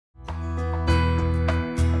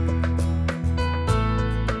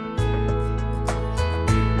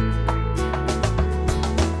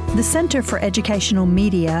The Center for Educational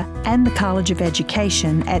Media and the College of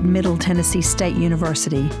Education at Middle Tennessee State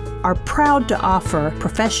University are proud to offer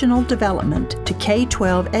professional development to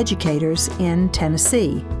K-12 educators in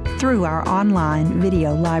Tennessee through our online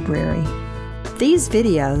video library. These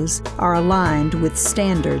videos are aligned with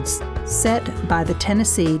standards set by the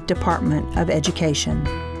Tennessee Department of Education.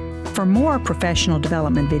 For more professional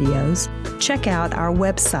development videos, check out our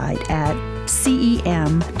website at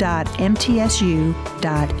cem.mtsu.edu.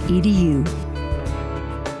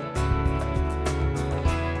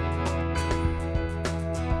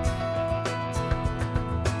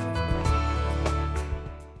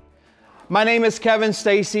 My name is Kevin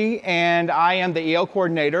Stacy, and I am the EL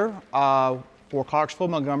coordinator for Clarksville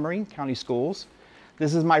Montgomery County Schools.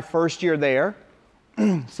 This is my first year there.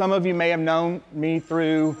 Some of you may have known me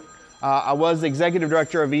through, I was the executive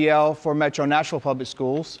director of EL for Metro Nashville Public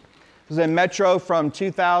Schools. I was in Metro from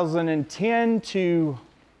 2010 to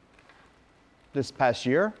this past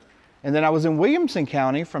year. And then I was in Williamson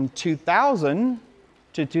County from 2000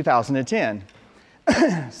 to 2010.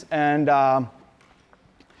 And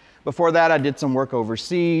before that, I did some work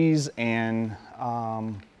overseas. And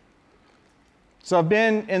so I've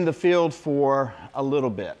been in the field for a little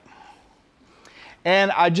bit.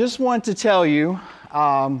 And I just want to tell you,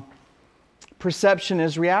 perception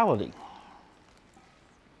is reality.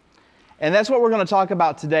 And that's what we're going to talk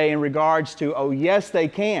about today in regards to, oh, yes, they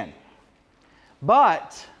can.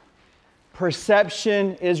 But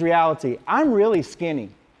perception is reality. I'm really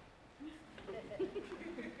skinny.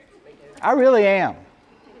 I really am.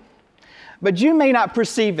 But you may not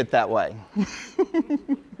perceive it that way.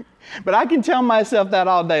 But I can tell myself that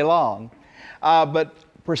all day long. But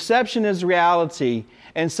perception is reality.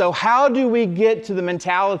 And so how do we get to the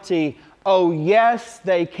mentality, oh, yes,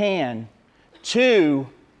 they can, to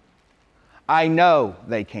I know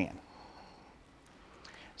they can?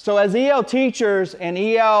 So as EL teachers and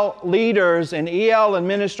EL leaders and EL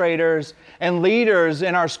administrators and leaders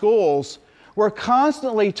in our schools, we're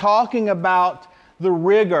constantly talking about the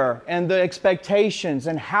rigor and the expectations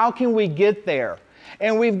and how can we get there.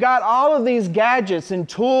 And we've got all of these gadgets and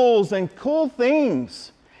tools and cool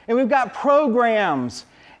things. And we've got programs.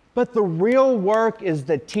 But the real work is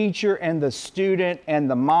the teacher and the student and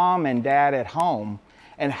the mom and dad at home.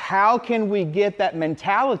 And how can we get that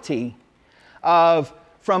mentality of,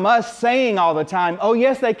 from us saying all the time, oh,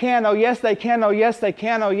 yes, they can, oh, yes, they can, oh, yes, they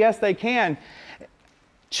can, oh, yes, they can,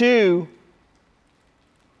 to,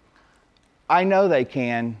 I know they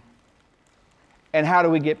can, and how do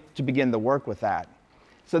we get to begin to work with that?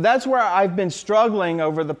 So that's where I've been struggling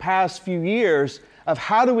over the past few years of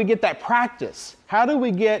how do we get that practice? How do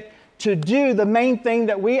we get to do the main thing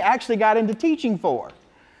that we actually got into teaching for?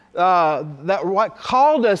 That what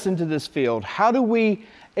called us into this field. How do we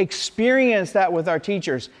experience that with our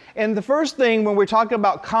teachers? And the first thing when we're talking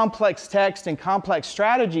about complex text and complex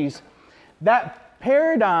strategies, that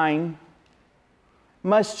paradigm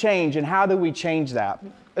must change. And how do we change that?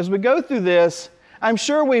 As we go through this, I'm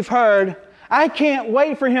sure we've heard, I can't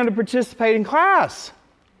wait for him to participate in class.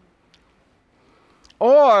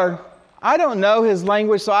 Or, I don't know his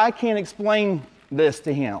language, so I can't explain this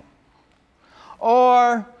to him.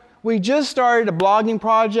 Or, we just started a blogging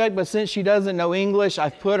project, but since she doesn't know English,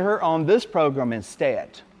 I've put her on this program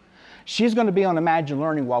instead. She's going to be on Imagine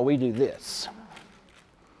Learning while we do this.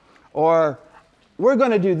 Or, we're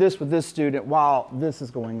going to do this with this student while this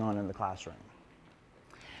is going on in the classroom.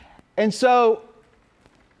 And so,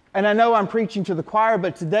 and I know I'm preaching to the choir,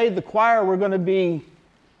 but today the choir, we're going to be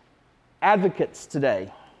advocates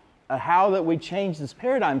today of how that we change this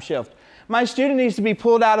paradigm shift. My student needs to be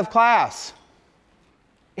pulled out of class.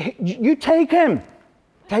 You take him.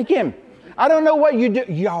 Take him. I don't know what you do.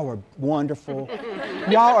 Y'all are wonderful.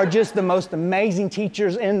 Y'all are just the most amazing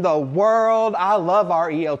teachers in the world. I love our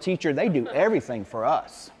EL teacher. They do everything for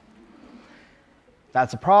us.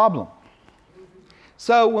 That's a problem.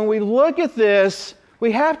 So when we look at this,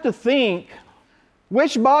 we have to think,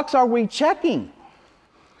 which box are we checking?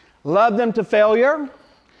 Love them to failure?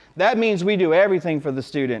 That means we do everything for the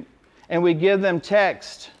student. And we give them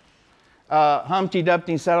text. Humpty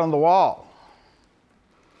Dumpty sat on the wall.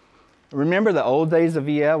 Remember the old days of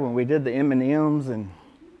EL when we did the M&Ms and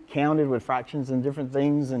counted with fractions and different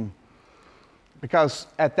things? And because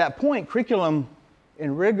at that point, curriculum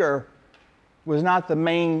and rigor was not the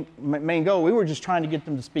main goal. We were just trying to get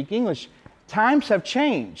them to speak English. Times have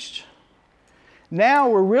changed. Now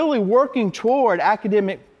we're really working toward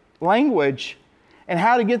academic language and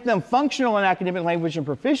how to get them functional in academic language and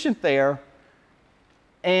proficient there.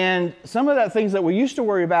 And some of that things that we used to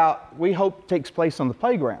worry about, we hope takes place on the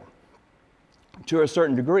playground to a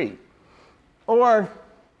certain degree. Or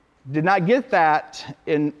Did not get that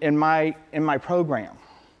in my program.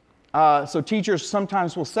 So teachers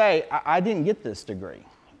sometimes will say, I didn't get this degree.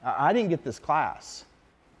 I didn't get this class.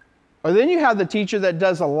 Or then you have the teacher that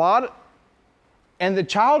does a lot, and the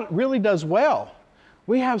child really does well.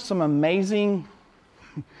 We have some amazing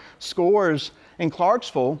scores in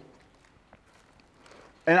Clarksville,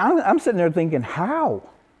 and I'm sitting there thinking, how?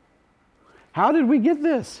 How did we get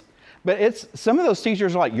this? But some of those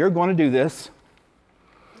teachers are like, you're going to do this.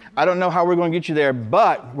 I don't know how we're going to get you there,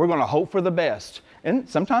 but we're going to hope for the best. And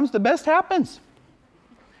sometimes the best happens.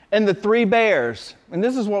 And the 3 bears, and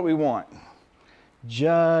this is what we want.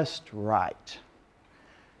 Just right.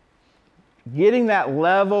 Getting that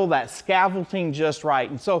level, that scaffolding just right.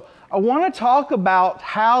 And so I want to talk about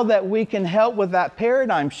how that we can help with that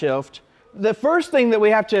paradigm shift. The first thing that we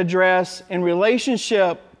have to address in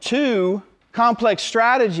relationship to complex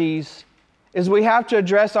strategies is we have to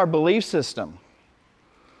address our belief system.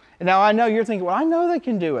 And now I know you're thinking, well, I know they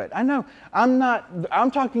can do it. I know.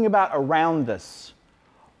 I'm talking about around us.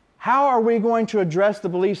 How are we going to address the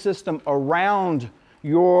belief system around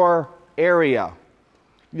your area?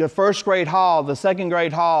 The first grade hall, the second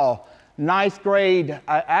grade hall, ninth grade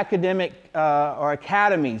academic or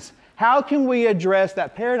academies. How can we address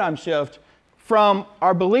that paradigm shift from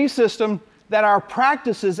our belief system that our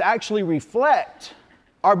practices actually reflect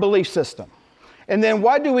our belief system? And then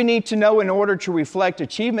what do we need to know in order to reflect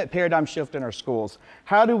achievement paradigm shift in our schools?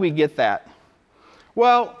 How do we get that?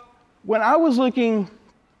 Well, when I was looking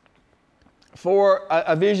for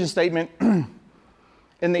a vision statement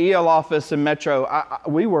in the EL office in Metro,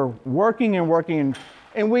 we were working and working,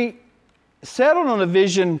 and we settled on a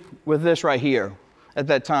vision with this right here at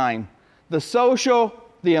that time. The social,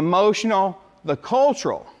 the emotional, the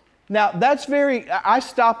cultural. Now, I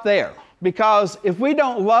stopped there, because if we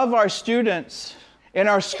don't love our students, and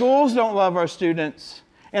our schools don't love our students,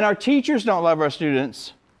 and our teachers don't love our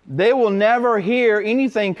students, they will never hear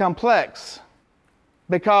anything complex.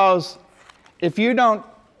 Because if you don't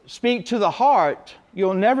speak to the heart,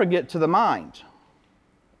 you'll never get to the mind.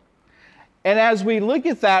 And as we look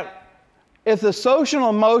at that, if the social,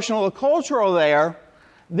 emotional, the cultural are there,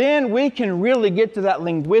 then we can really get to that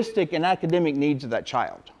linguistic and academic needs of that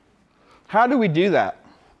child. How do we do that?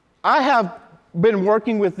 I have been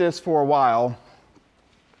working with this for a while,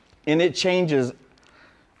 and it changes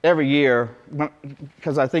every year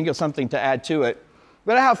because I think of something to add to it.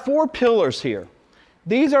 But I have 4 pillars here.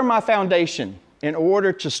 These are my foundation in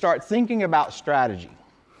order to start thinking about strategy.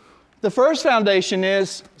 The first foundation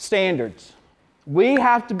is standards. We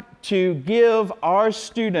have to give our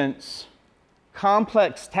students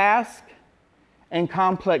complex tasks and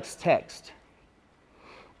complex text.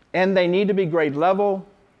 And they need to be grade level.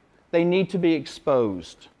 They need to be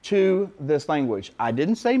exposed to this language. I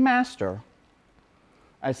didn't say master.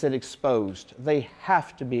 I said exposed. They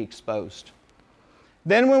have to be exposed.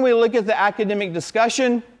 Then when we look at the academic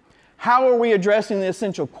discussion, how are we addressing the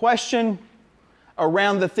essential question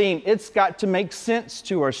around the theme? It's got to make sense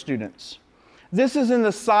to our students. This is in the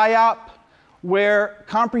PSYOP where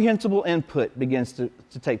comprehensible input begins to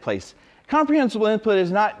take place. Comprehensible input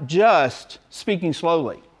is not just speaking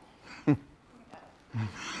slowly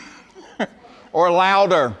or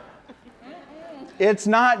louder. It's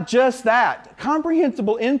not just that.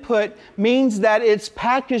 Comprehensible input means that it's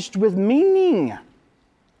packaged with meaning.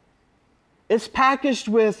 It's packaged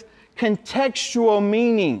with contextual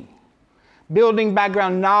meaning. Building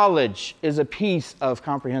background knowledge is a piece of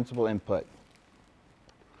comprehensible input.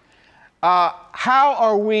 How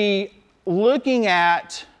are we looking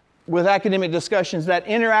at, with academic discussions, that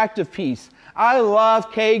interactive piece? I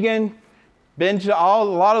love Kagan, been to a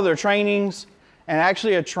lot of their trainings, and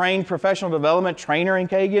actually a trained professional development trainer in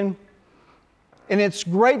Kagan. And it's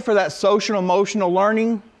great for that social emotional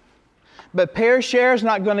learning, but pair share is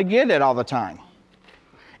not going to get it all the time.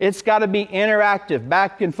 It's got to be interactive,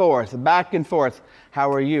 back and forth, back and forth.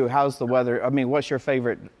 How are you? How's the weather? I mean, what's your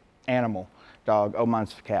favorite animal? Dog. Oh,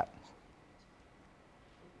 mine's a cat.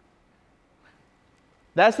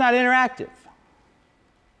 That's not interactive.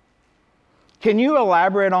 Can you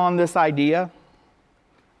elaborate on this idea?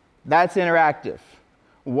 That's interactive.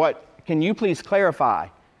 Can you please clarify?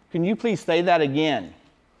 Can you please say that again?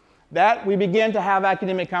 That we begin to have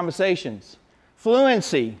academic conversations.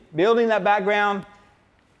 Fluency, building that background,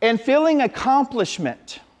 and feeling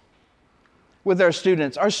accomplishment with our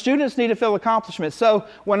students. Our students need to feel accomplishment. So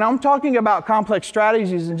when I'm talking about complex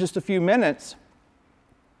strategies in just a few minutes,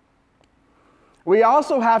 we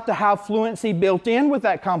also have to have fluency built in with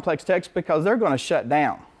that complex text because they're going to shut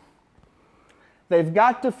down. They've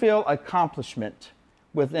got to feel accomplishment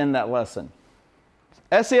within that lesson.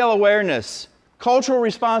 SEL awareness, Cultural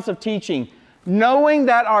responsive teaching. Knowing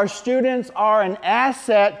that our students are an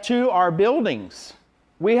asset to our buildings.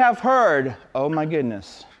 We have heard, oh my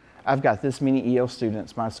goodness, I've got this many EL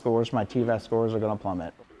students, my TVAS scores are going to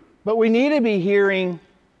plummet. But we need to be hearing,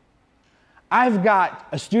 I've got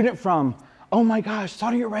a student from, oh my gosh,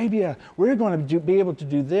 Saudi Arabia, we're going to be able to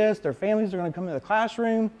do this, their families are going to come into the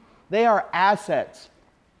classroom. They are assets.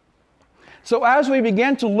 So as we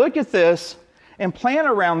begin to look at this and plan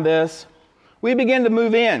around this, we begin to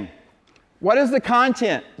move in. What is the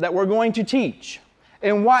content that we're going to teach?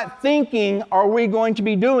 And what thinking are we going to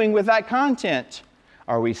be doing with that content?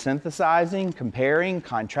 Are we synthesizing, comparing,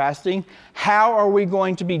 contrasting? How are we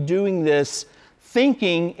going to be doing this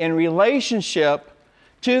thinking in relationship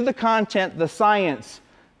to the content, the science,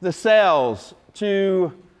 the cells,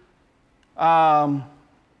 to the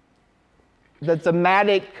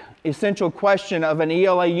thematic essential question of an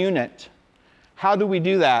ELA unit? How do we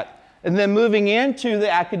do that? And then moving into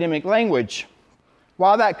the academic language.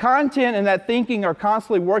 While that content and that thinking are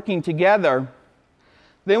constantly working together,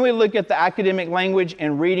 then we look at the academic language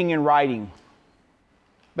and reading and writing.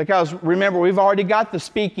 Because remember, we've already got the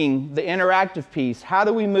speaking, the interactive piece. How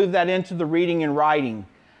do we move that into the reading and writing?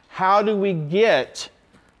 How do we get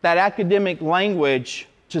that academic language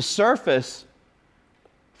to surface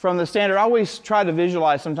from the standard? I always try to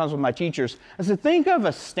visualize sometimes with my teachers. I said, think of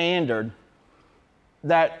a standard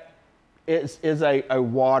that is a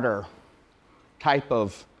water type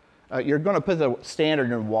of, you're going to put the standard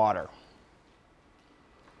in water.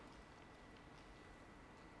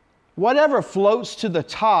 Whatever floats to the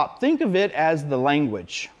top, think of it as the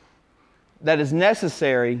language that is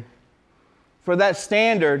necessary for that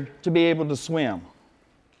standard to be able to swim.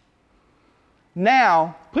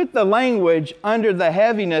 Now, put the language under the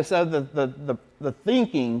heaviness of the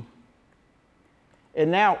thinking,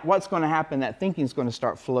 and now what's going to happen? That thinking is going to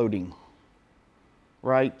start floating.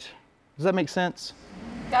 Right? Does that make sense?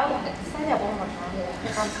 Say that one more time.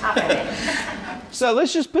 It's on top of it. So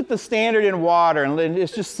let's just put the standard in water and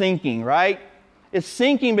it's just sinking, right? It's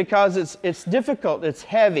sinking because it's difficult, it's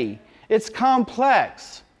heavy, it's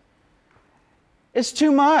complex. It's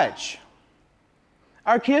too much.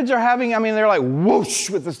 Our kids are having, they're like whoosh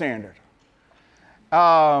with the standard.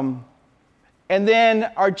 And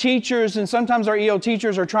then our teachers and sometimes our EL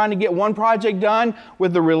teachers are trying to get one project done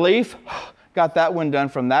with the relief. Got that one done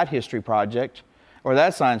from that history project or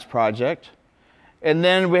that science project. And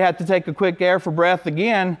then we had to take a quick air for breath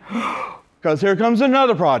again because here comes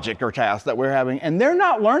another project or task that we're having. And they're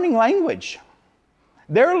not learning language.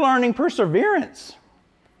 They're learning perseverance.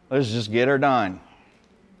 Let's just get her done.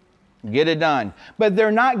 Get it done. But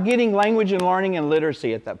they're not getting language and learning and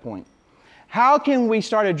literacy at that point. How can we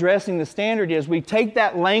start addressing the standard is we take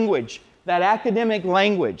that language, that academic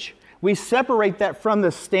language, we separate that from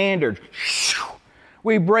the standard.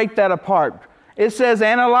 We break that apart. It says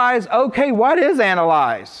analyze. Okay, what is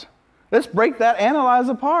analyze? Let's break that analyze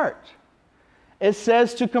apart. It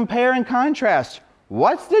says to compare and contrast.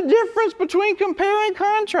 What's the difference between compare and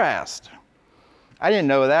contrast? I didn't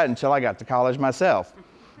know that until I got to college myself.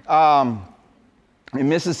 In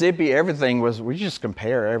Mississippi, everything was, we just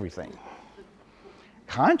compare everything.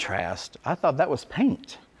 Contrast, I thought that was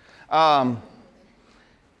paint.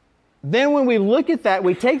 Then when we look at that,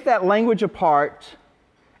 we take that language apart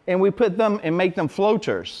and we put them and make them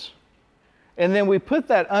floaters. And then we put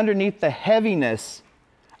that underneath the heaviness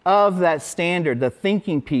of that standard, the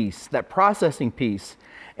thinking piece, that processing piece.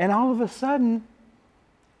 And all of a sudden,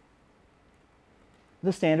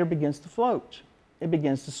 the standard begins to float. It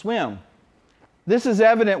begins to swim. This is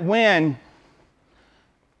evident when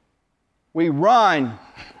we run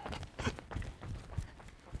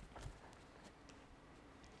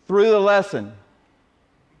through the lesson.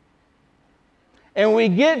 And we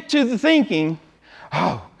get to the thinking,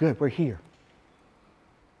 oh, good, we're here.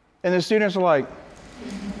 And the students are like,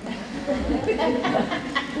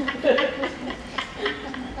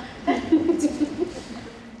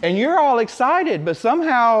 and you're all excited, but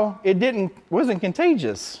somehow it wasn't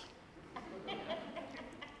contagious.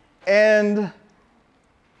 And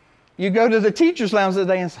you go to the teacher's lounge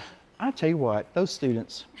today and say, I tell you what, those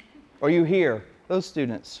students, or you hear, those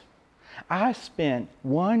students, I spent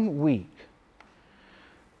 1 week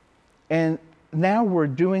and now we're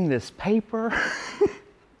doing this paper,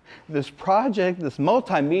 this project, this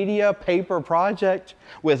multimedia paper project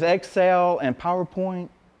with Excel and PowerPoint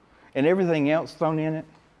and everything else thrown in it.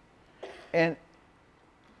 And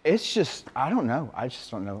it's just, I don't know. I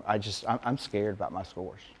just don't know. I'm scared about my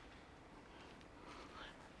scores.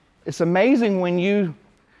 It's amazing when you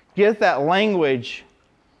get that language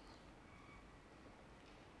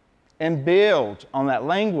and build on that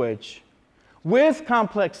language, with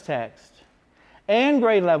complex text and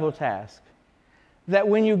grade level tasks that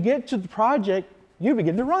when you get to the project, you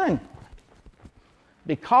begin to run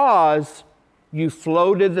because you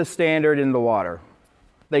floated the standard in the water.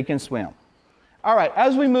 They can swim. All right,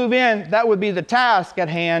 as we move in, that would be the task at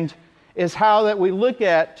hand, is how that we look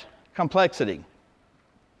at complexity.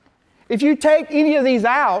 If you take any of these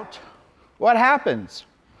out, what happens?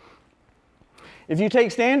 If you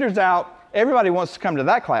take standards out, everybody wants to come to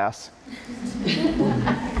that class.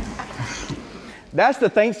 That's the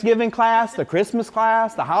Thanksgiving class, the Christmas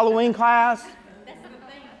class, the Halloween class.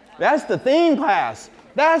 That's the theme class.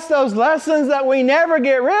 That's those lessons that we never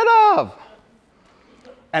get rid of.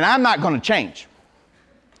 And I'm not going to change.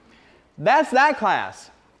 That's that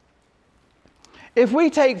class. If we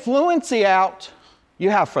take fluency out, you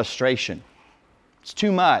have frustration. It's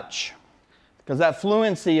too much. Because that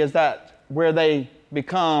fluency is that where they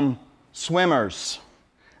become swimmers.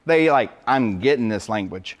 They like, I'm getting this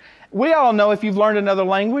language. We all know if you've learned another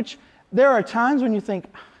language, there are times when you think,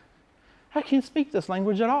 I can't speak this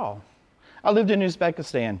language at all. I lived in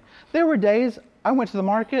Uzbekistan. There were days I went to the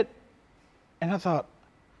market and I thought,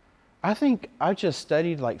 I think I just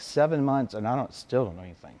studied like 7 months and I still don't know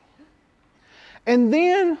anything. And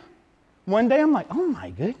then one day I'm like, oh my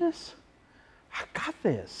goodness, I got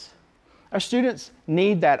this. Our students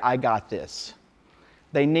need that I got this.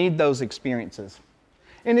 They need those experiences.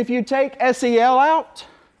 And if you take SEL out,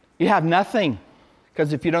 you have nothing.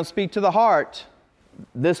 Because if you don't speak to the heart,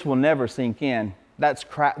 this will never sink in. That's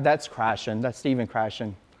crashing. That's Stephen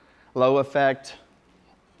crashing. Low effect,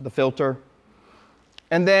 the filter.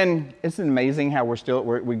 And then isn't it amazing how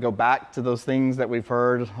we go back to those things that we've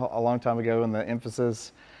heard a long time ago in the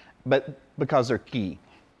emphasis, but because they're key.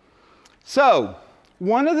 So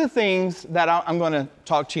one of the things that I'm going to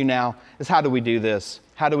talk to you now is how do we do this?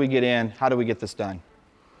 How do we get in? How do we get this done?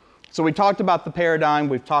 So we talked about the paradigm.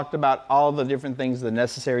 We've talked about all the different things, the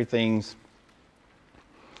necessary things.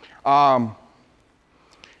 So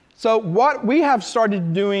what we have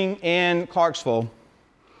started doing in Clarksville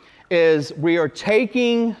is we are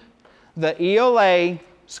taking the ELA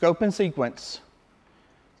scope and sequence,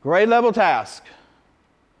 grade level task,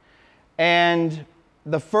 and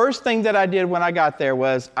the first thing that I did when I got there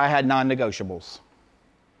was I had non-negotiables.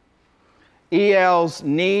 ELs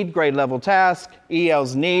need grade level task,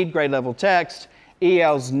 ELs need grade level text,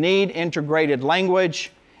 ELs need integrated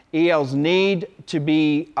language, ELs need to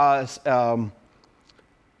be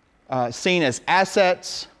seen as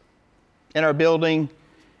assets in our building,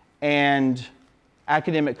 and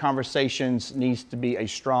academic conversations needs to be a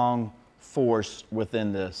strong force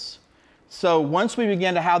within this. So once we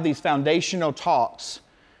began to have these foundational talks,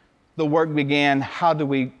 the work began, how do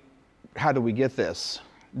we get this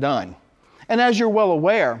done? And as you're well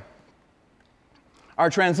aware, our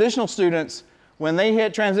transitional students, when they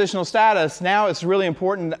hit transitional status, now it's really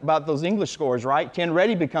important about those English scores, right? 10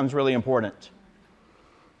 ready becomes really important.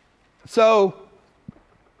 So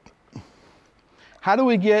how do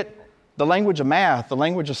we get the language of math, the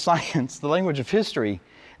language of science, the language of history?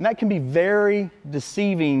 And that can be very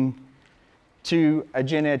deceiving to a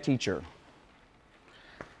gen ed teacher.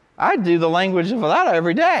 I do the language of that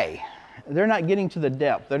every day. They're not getting to the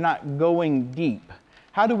depth. They're not going deep.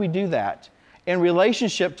 How do we do that? In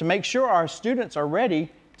relationship to make sure our students are ready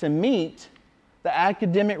to meet the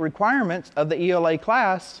academic requirements of the ELA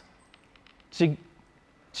class to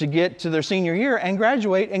get to their senior year and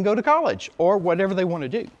graduate and go to college or whatever they want to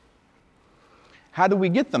do. How do we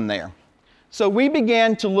get them there? So we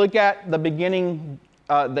began to look at the beginning,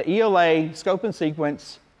 the ELA scope and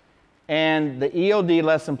sequence and the ELD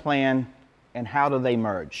lesson plan and how do they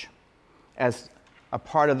merge as a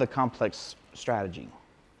part of the complex strategy.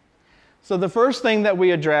 So the first thing that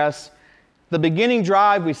we address, the beginning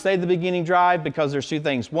drive, we say the beginning drive because there's two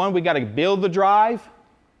things. One, we got to build the drive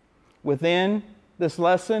within this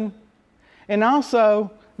lesson. And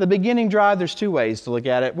also, the beginning drive, there's two ways to look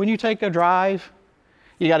at it. When you take a drive,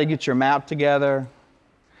 you got to get your map together.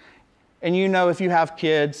 And you know if you have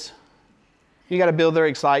kids, you got to build their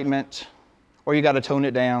excitement or you got to tone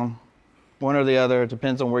it down. One or the other, it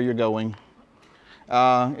depends on where you're going.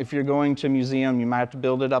 If you're going to a museum, you might have to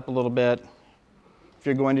build it up a little bit. If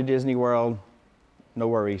you're going to Disney World, no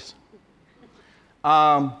worries.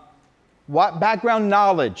 What background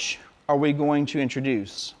knowledge are we going to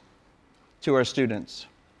introduce to our students?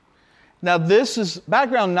 Now,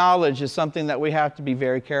 background knowledge is something that we have to be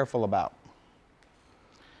very careful about.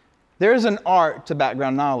 There's an art to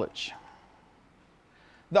background knowledge.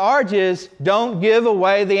 The art is don't give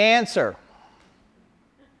away the answer.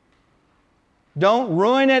 Don't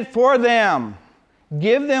ruin it for them.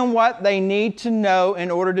 Give them what they need to know in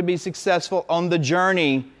order to be successful on the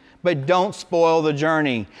journey, but don't spoil the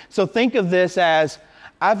journey. So think of this as,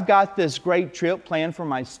 I've got this great trip planned for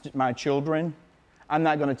my children. I'm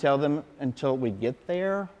not going to tell them until we get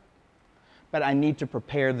there, but I need to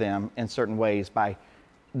prepare them in certain ways by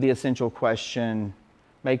the essential question,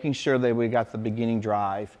 making sure that we got the beginning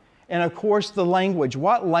drive. And of course, the language.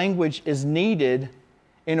 What language is needed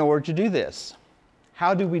in order to do this?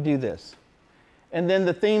 How do we do this? And then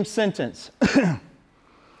the theme sentence.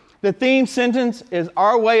 The theme sentence is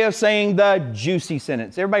our way of saying the juicy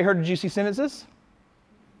sentence. Everybody heard of juicy sentences?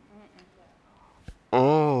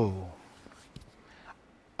 Oh,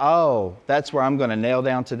 that's where I'm going to nail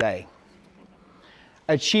down today.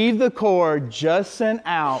 Achieve the Core just sent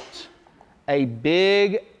out a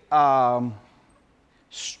big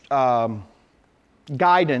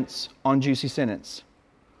guidance on juicy sentence.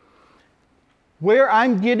 Where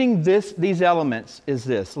I'm getting these elements is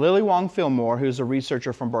this. Lily Wong Fillmore, who's a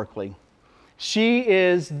researcher from Berkeley, she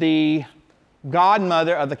is the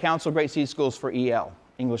godmother of the Council of Great City Schools for EL,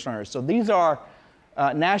 English Learners. So these are,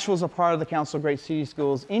 Nashville's a part of the Council of Great City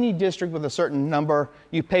Schools. Any district with a certain number,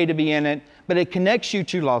 you pay to be in it, but it connects you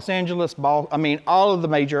to Los Angeles, all of the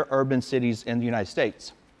major urban cities in the United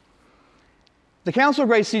States. The Council of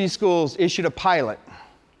Great City Schools issued a pilot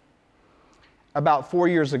about 4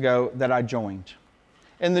 years ago that I joined.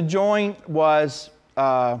 And the join was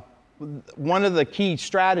one of the key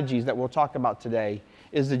strategies that we'll talk about today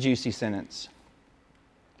is the juicy sentence.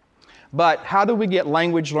 But how do we get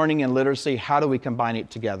language learning and literacy? How do we combine it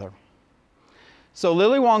together? So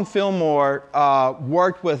Lily Wong Fillmore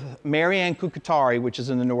worked with Marianne Kukatari, which is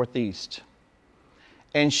in the Northeast.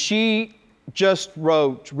 And she just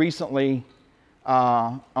wrote recently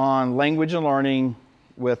on language and learning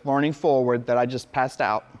with Learning Forward that I just passed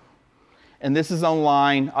out. And this is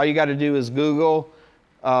online. All you got to do is Google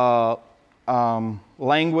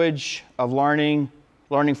language of learning,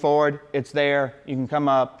 Learning Forward. It's there. You can come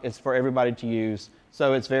up. It's for everybody to use.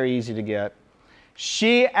 So it's very easy to get.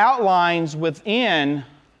 She outlines within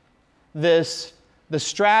this the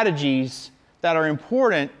strategies that are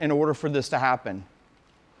important in order for this to happen.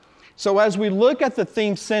 So as we look at the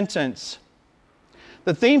theme sentence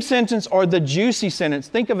or the juicy sentence,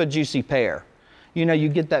 think of a juicy pear. You know, you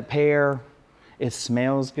get that pear, it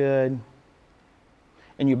smells good,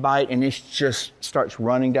 and you bite and it just starts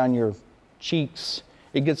running down your cheeks.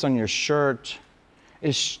 It gets on your shirt.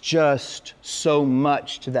 It's just so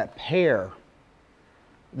much to that pear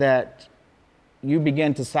that you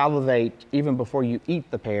begin to salivate even before you eat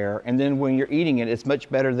the pear. And then when you're eating it, it's much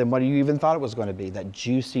better than what you even thought it was going to be, that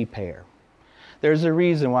juicy pear. There's a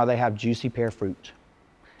reason why they have juicy pear fruit,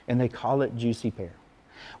 and they call it juicy pear.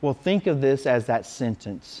 Well, think of this as that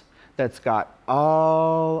sentence that's got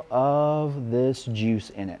all of this juice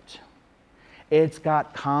in it. It's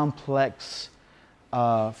got complex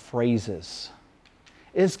phrases.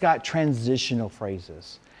 It's got transitional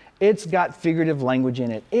phrases. It's got figurative language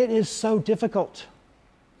in it. It is so difficult.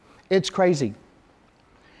 It's crazy.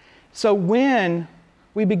 So when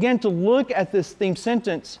we begin to look at this theme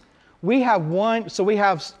sentence, we have two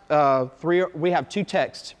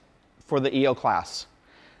texts for the EL class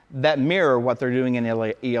that mirror what they're doing in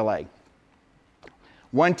ELA.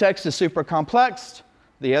 One text is super complex,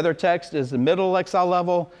 the other text is the middle Excel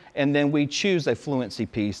level, and then we choose a fluency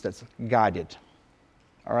piece that's guided.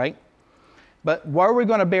 All right? But what we're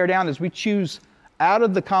going to bear down is we choose out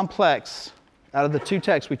of the complex, out of the two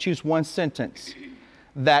texts, we choose one sentence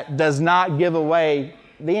that does not give away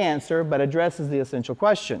the answer, but addresses the essential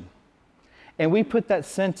question. And we put that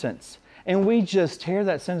sentence, and we just tear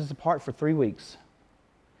that sentence apart for 3 weeks.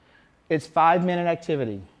 It's 5-minute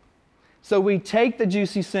activity. So we take the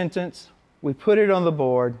juicy sentence, we put it on the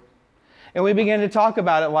board, and we begin to talk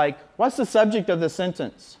about it like, what's the subject of the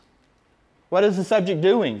sentence? What is the subject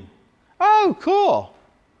doing? Oh, cool.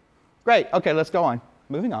 Great. Okay, let's go on.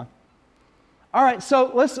 Moving on. All right,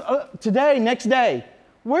 so let's, next day,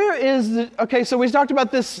 where is the, okay, so we talked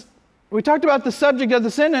about this, we talked about the subject of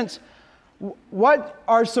the sentence. What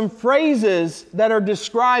are some phrases that are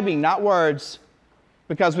describing, not words,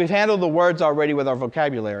 because we've handled the words already with our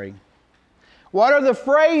vocabulary. What are the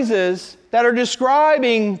phrases that are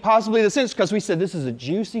describing possibly the sentence? Because we said this is a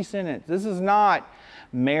juicy sentence. This is not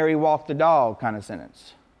Mary walked the dog kind of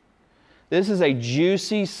sentence. This is a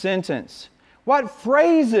juicy sentence. What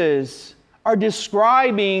phrases are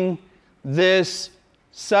describing this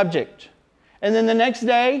subject? And then the next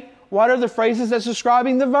day, what are the phrases that's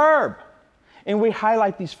describing the verb? And we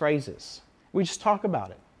highlight these phrases. We just talk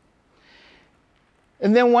about it.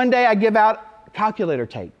 And then one day I give out calculator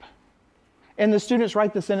tape. And the students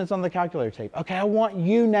write the sentence on the calculator tape. Okay, I want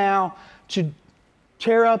you now to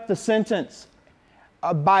tear up the sentence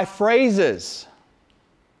by phrases,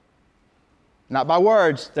 not by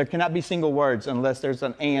words. There cannot be single words unless there's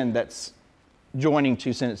an and that's joining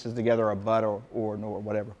two sentences together, or but, or nor,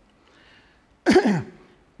 whatever.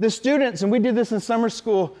 The students, and we did this in summer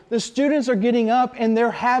school, the students are getting up and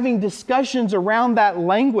they're having discussions around that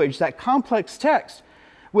language, that complex text,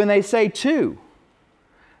 when they say to.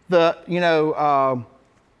 Let's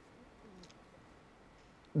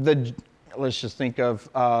just think of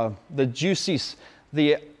the juicy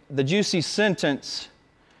sentence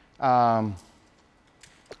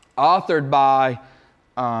authored by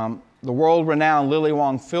the world-renowned Lily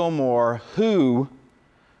Wong Fillmore, who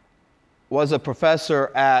was a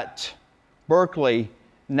professor at Berkeley,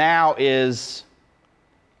 now is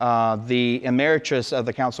the emeritus of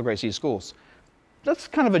the Council of Great City Schools. That's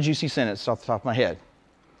kind of a juicy sentence off the top of my head.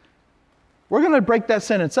 We're going to break that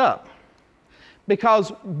sentence up, because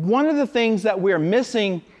one of the things that we're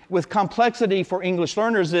missing with complexity for English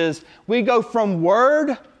learners is we go from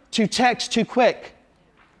word to text too quick.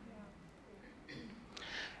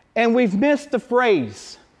 And we've missed the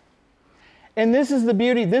phrase. And this is the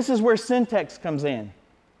beauty. This is where syntax comes in.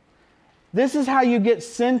 This is how you get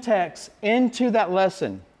syntax into that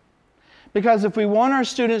lesson. Because if we want our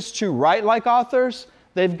students to write like authors,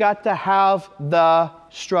 they've got to have the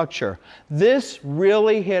structure. This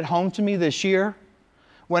really hit home to me this year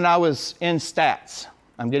when I was in stats.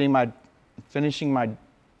 I'm finishing my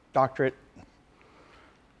doctorate,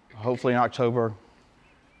 hopefully in October.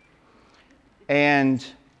 And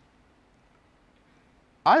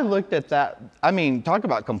I looked at that. I mean, talk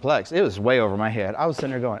about complex. It was way over my head. I was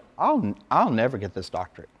sitting there going, I'll never get this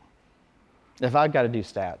doctorate if I've got to do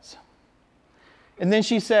stats. And then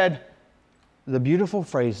she said, the beautiful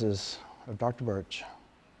phrases of Dr. Birch.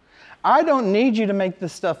 I don't need you to make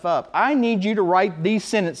this stuff up. I need you to write these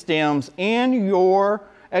sentence stems in your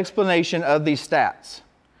explanation of these stats.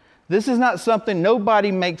 This is not something,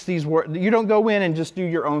 nobody makes these words. You don't go in and just do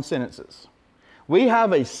your own sentences. We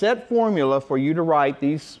have a set formula for you to write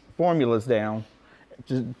these formulas down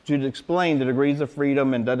to explain the degrees of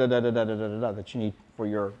freedom and that you need for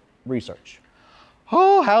your research.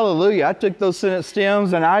 Oh, hallelujah. I took those sentence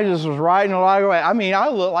stems and I just was writing along away. I mean, I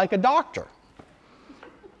looked like a doctor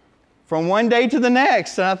from one day to the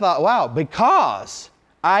next. And I thought, wow, because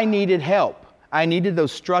I needed help. I needed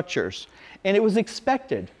those structures. And it was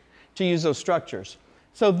expected to use those structures.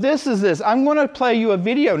 So this. I'm going to play you a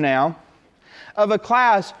video now of a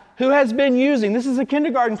class who has been using, this is a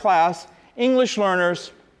kindergarten class, English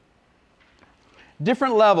learners,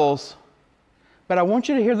 different levels, but I want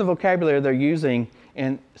you to hear the vocabulary they're using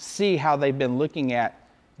and see how they've been looking at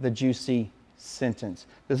the juicy sentence.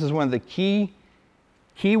 This is one of the key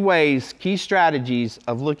ways, key strategies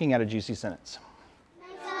of looking at a juicy sentence.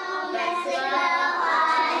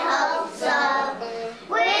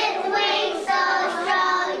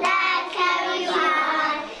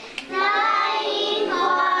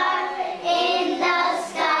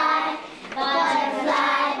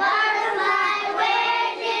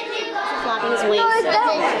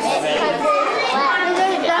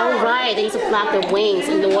 They used to flap their wings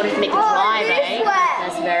in order to make it dry, right?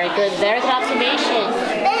 That's very good. Very good observation.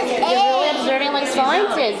 You're really observing like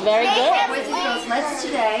scientists. Very good. Boys and girls, let's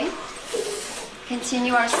today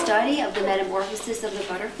continue our study of the metamorphosis of the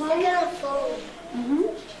butterfly.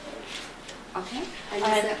 Okay.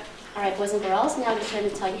 All right, boys and girls. Now I'm just going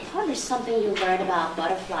to tell you how there's something you learned about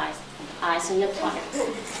butterflies. Eyes on your clock.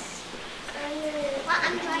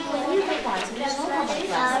 When you read that, so there's no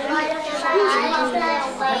butterflies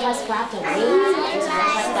flap their wings. Butterflies flap their wings.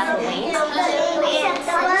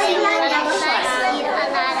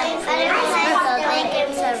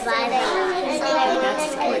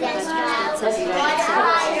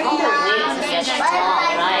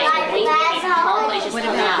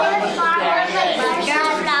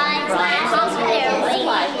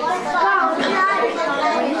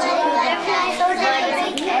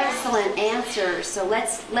 Excellent answers. So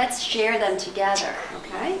let's share them together,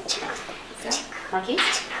 okay? Marquis?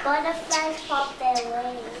 Butterflies pump their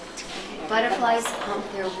wings. Butterflies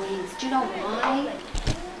pump their wings. Do you know why?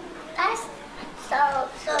 That's so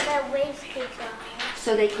their wings could dry.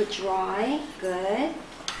 So they could dry. Good.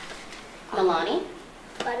 Milani?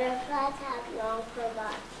 Butterflies have long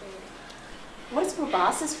proboscis. What is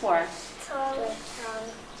proboscis for? So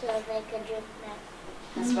they could drink nectar.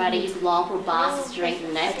 That's right, they use long proboscis to drink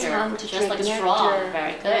nectar. Tongue to just drink like a nectar. straw.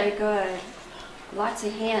 Very good. Very good. Lots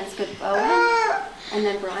of hands. Good. Bowen. And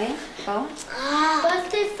then Brian. Bowen.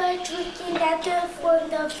 Butterflies drinking nectar from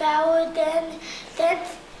the flower, then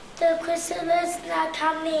the chrysalis not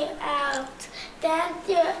coming out. Then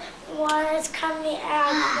the one is coming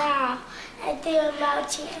out now. And they're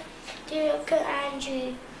melting. They're good,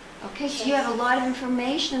 Andrew. Okay, so you have a lot of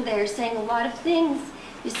information there, saying a lot of things.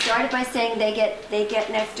 You started by saying they get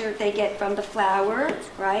nectar, they get from the flower,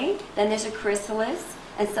 right? Then there's a chrysalis,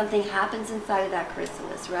 and something happens inside of that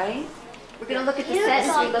chrysalis, right? We're going to look at the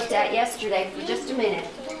sentence we looked at yesterday for just a minute.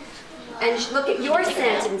 And look at your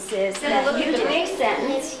sentences. Then look at the big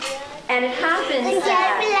sentence. And it happens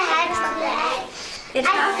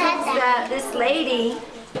that this lady,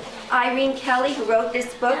 Irene Kelly, who wrote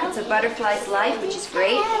this book, It's a Butterfly's Life, which is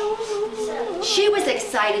great. She was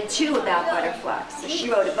excited too about butterflies, so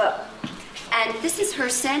she wrote a book. And this is her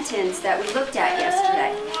sentence that we looked at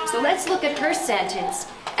yesterday. So let's look at her sentence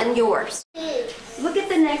and yours. Look at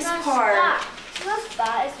the next part.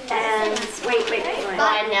 And wait.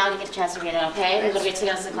 Bye, now you get a chance to read it, okay? We're going to read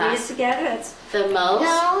together as a Read it class. together. It's The most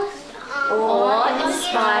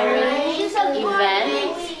awe-inspiring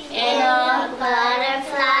event in a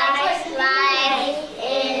Butterfly's life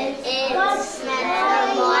in its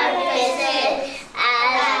metamorphosis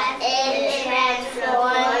as it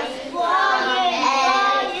transforms from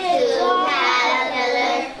egg to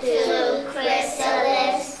caterpillar to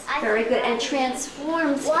chrysalis. very good. And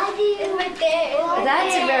transforms. Why do you right there?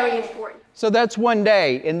 That's very important. So that's one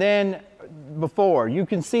day. And then before, you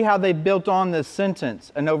can see how they built on this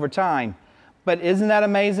sentence and over time. But isn't that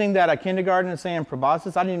amazing that a kindergarten is saying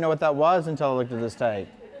proboscis? I didn't even know what that was until I looked at this tape.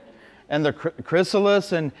 And the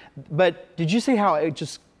chrysalis, but did you see how it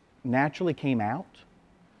just naturally came out?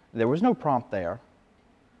 There was no prompt there.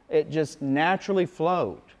 It just naturally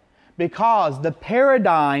flowed because the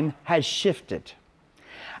paradigm has shifted.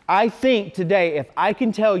 I think today, if I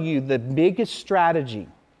can tell you the biggest strategy,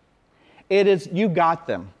 it is you got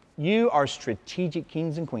them. You are strategic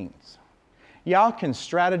kings and queens. Y'all can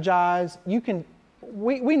strategize.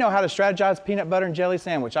 We know how to strategize peanut butter and jelly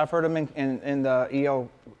sandwich. I've heard them in the ELL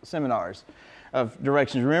seminars of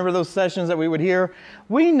directions. Remember those sessions that we would hear?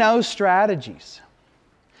 We know strategies.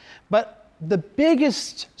 But the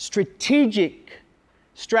biggest strategic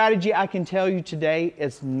strategy I can tell you today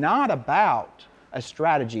is not about a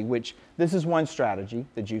strategy, which this is one strategy,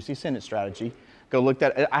 the juicy sentence strategy. Go look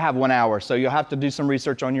that. I have 1 hour, so you'll have to do some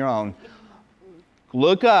research on your own.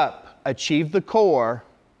 Look up Achieve the Core,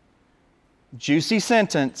 juicy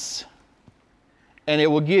sentence, and it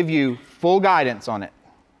will give you full guidance on it.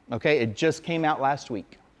 Okay, it just came out last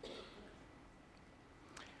week.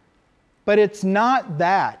 But it's not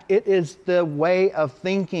that. It is the way of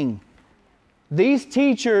thinking. These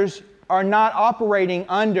teachers are not operating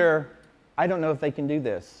under, I don't know if they can do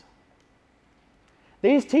this.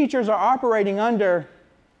 These teachers are operating under,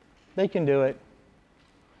 they can do it.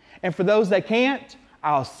 And for those that can't,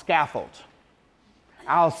 I'll scaffold.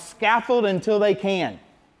 I'll scaffold until they can.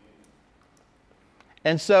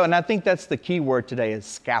 And I think that's the key word today is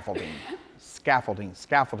scaffolding.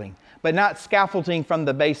 Scaffolding. But not scaffolding from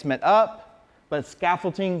the basement up, but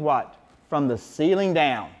scaffolding what? From the ceiling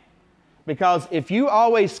down. Because if you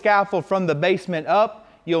always scaffold from the basement up,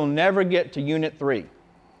 you'll never get to Unit 3.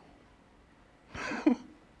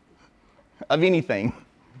 Of anything.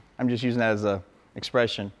 I'm just using that as an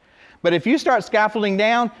expression. But if you start scaffolding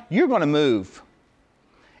down, you're going to move.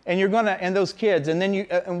 And those kids,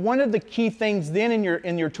 and one of the key things then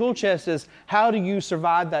in your tool chest is how do you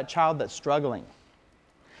survive that child that's struggling?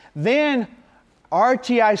 Then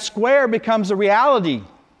RTI square becomes a reality.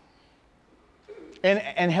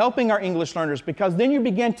 And helping our English learners, because then you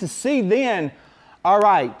begin to see then, all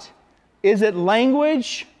right, is it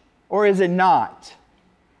language or is it not?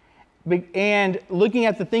 And looking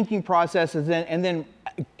at the thinking processes and then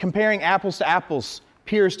comparing apples to apples,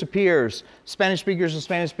 peers to peers, Spanish speakers to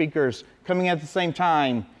Spanish speakers, coming at the same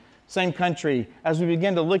time, same country, as we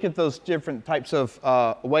begin to look at those different types of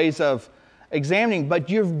ways of examining. But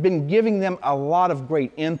you've been giving them a lot of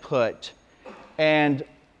great input. And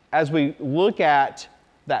as we look at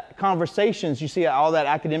that conversations, you see all that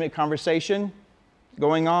academic conversation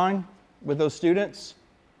going on with those students.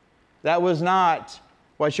 That was not,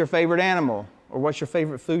 what's your favorite animal or what's your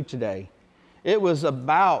favorite food today? It was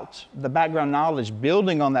about the background knowledge,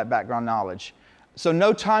 building on that background knowledge. So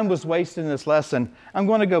no time was wasted in this lesson. I'm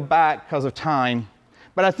going to go back because of time,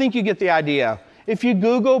 but I think you get the idea. If you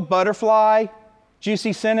Google butterfly,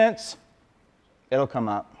 juicy sentence, it'll come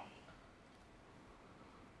up.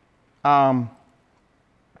 And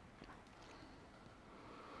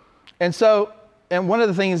one of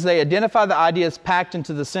the things, they identify the ideas packed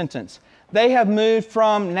into the sentence. They have moved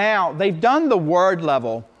from now, they've done the word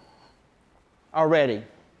level already.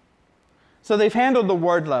 So they've handled the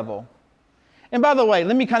word level. And by the way,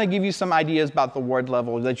 let me kind of give you some ideas about the word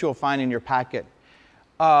level that you'll find in your packet.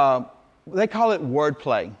 They call it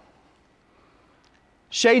wordplay.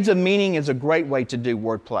 Shades of meaning is a great way to do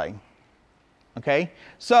wordplay. Okay?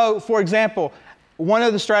 So, for example, one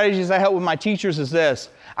of the strategies I help with my teachers is this.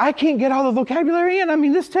 I can't get all the vocabulary in. I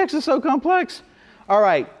mean, this text is so complex. All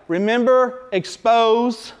right, remember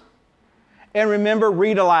expose and remember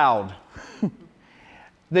read aloud.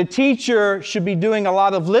 The teacher should be doing a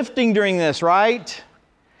lot of lifting during this, right?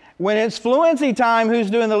 When it's fluency time, who's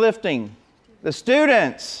doing the lifting? The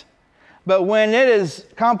students. But when it is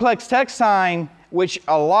complex text time, which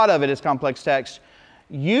a lot of it is complex text,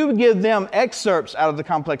 you give them excerpts out of the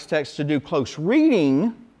complex text to do close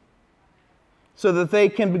reading so that they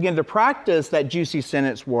can begin to practice that juicy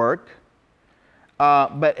sentence work.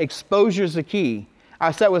 But exposure is the key.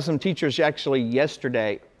 I sat with some teachers actually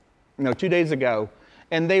yesterday, 2 days ago,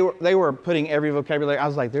 and they were putting every vocabulary. I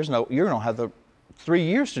was like, you're going to have the 3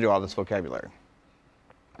 years to do all this vocabulary,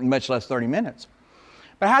 much less 30 minutes.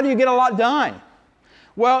 But how do you get a lot done?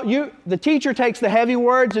 Well, the teacher takes the heavy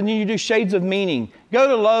words and then you do shades of meaning. Go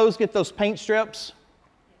to Lowe's, get those paint strips.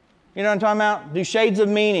 You know what I'm talking about? Do shades of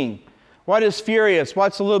meaning. What is furious?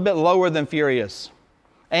 What's a little bit lower than furious?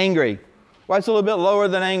 Angry. What's a little bit lower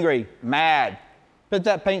than angry? Mad. Put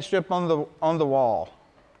that paint strip on the wall.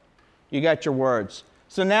 You got your words.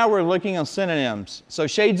 So now we're looking on synonyms. So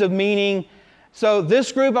shades of meaning. So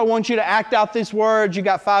this group, I want you to act out these words. You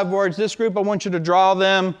got 5 words. This group, I want you to draw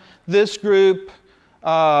them. This group,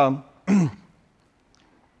 I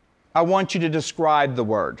want you to describe the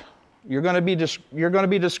word. You're going to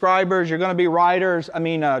be describers. You're going to be writers.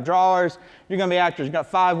 Drawers. You're going to be actors. You got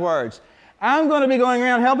 5 words. I'm going to be going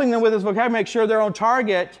around helping them with this vocabulary, make sure they're on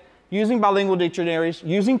target, using bilingual dictionaries,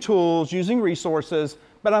 using tools, using resources.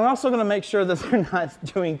 But I'm also going to make sure that they're not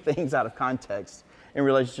doing things out of context in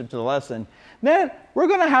relationship to the lesson. Then we're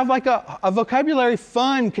going to have like a vocabulary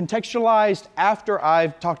fun, contextualized after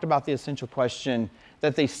I've talked about the essential question,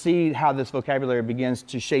 that they see how this vocabulary begins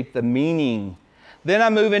to shape the meaning. Then I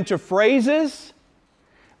move into phrases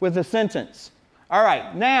with a sentence. All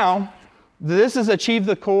right, now this is achieve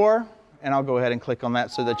the core, and I'll go ahead and click on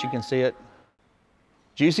that so that you can see it.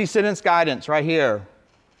 Juicy sentence guidance right here.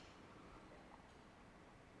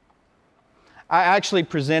 I actually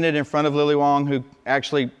presented in front of Lily Wong, who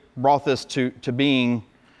actually brought this to being.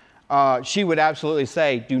 She would absolutely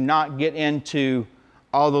say, do not get into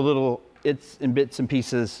all the little bits and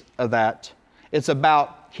pieces of that. It's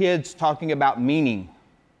about kids talking about meaning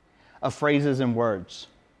of phrases and words.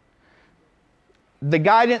 The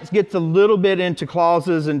guidance gets a little bit into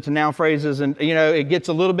clauses and to noun phrases, and it gets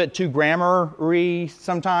a little bit too grammar-y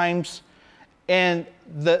sometimes. And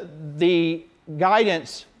the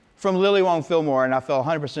guidance from Lily Wong Fillmore, and I feel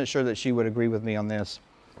 100% sure that she would agree with me on this,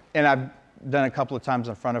 and I've done a couple of times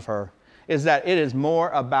in front of her, is that it is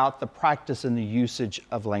more about the practice and the usage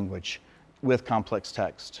of language with complex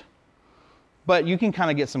text. But you can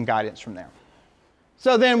kind of get some guidance from there.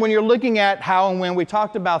 So then when you're looking at how and when, we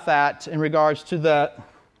talked about that in regards to the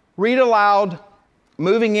read aloud,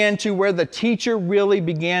 moving into where the teacher really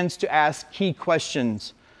begins to ask key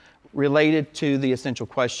questions related to the essential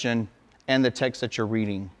question and the text that you're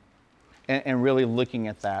reading, and really looking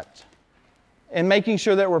at that. And making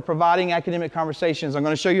sure that we're providing academic conversations. I'm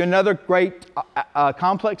going to show you another great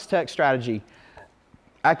complex text strategy.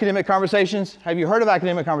 Academic conversations. Have you heard of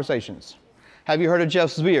academic conversations? Have you heard of Jeff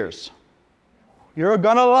Zweers? You're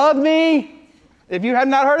going to love me if you have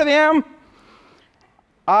not heard of him.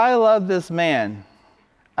 I love this man.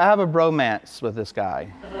 I have a bromance with this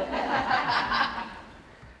guy.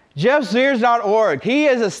 JeffZweers.org. He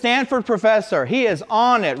is a Stanford professor. He is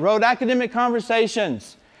on it. Wrote Academic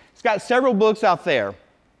Conversations. He's got several books out there.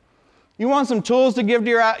 You want some tools to give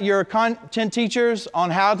to your content teachers on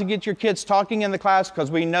how to get your kids talking in the class?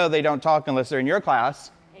 Because we know they don't talk unless they're in your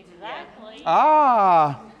class. Exactly.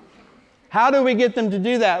 How do we get them to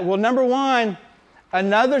do that? Well, number one,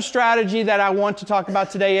 another strategy that I want to talk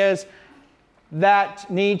about today is that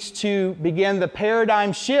needs to begin the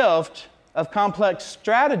paradigm shift of complex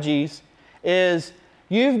strategies is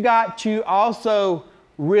you've got to also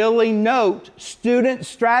really note student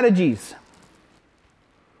strategies.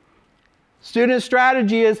 Student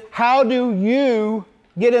strategy is, how do you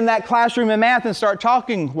get in that classroom in math and start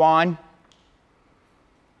talking, Juan?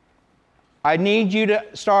 I need you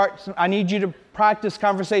to practice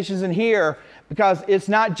conversations in here, because it's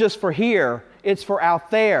not just for here, it's for out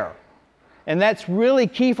there. And that's really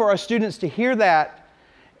key for our students to hear that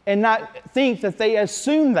and not think that they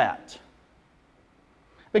assume that.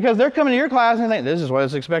 Because they're coming to your class and they think, this is what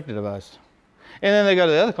is expected of us. And then they go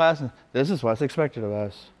to the other class and this is what's expected of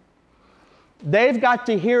us. They've got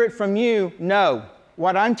to hear it from you. No,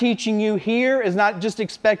 what I'm teaching you here is not just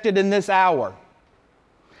expected in this hour.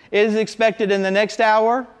 It is expected in the next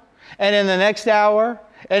hour, and in the next hour,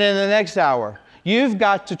 and in the next hour. You've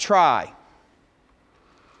got to try.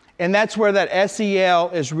 And that's where that SEL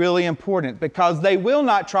is really important, because they will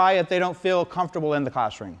not try if they don't feel comfortable in the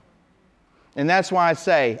classroom. And that's why I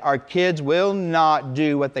say our kids will not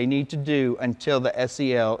do what they need to do until the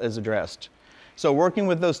SEL is addressed. So working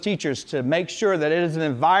with those teachers to make sure that it is an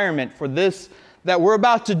environment for this that we're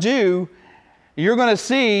about to do, you're going to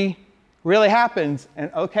see really happens.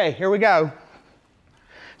 And okay, here we go.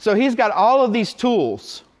 So he's got all of these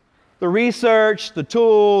tools, the research, the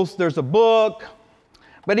tools, there's a book,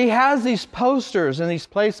 but he has these posters and these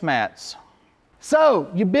placemats. So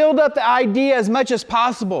you build up the idea as much as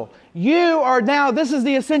possible. You are now, this is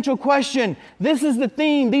the essential question. This is the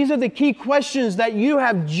theme. These are the key questions that you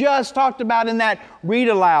have just talked about in that read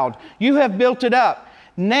aloud. You have built it up.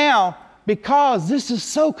 Now, because this is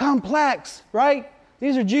so complex, right?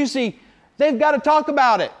 These are juicy. They've got to talk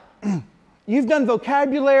about it. You've done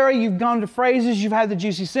vocabulary, you've gone to phrases, you've had the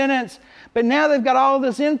juicy sentence, but now they've got all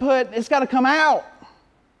this input. It's got to come out.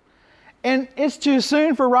 And it's too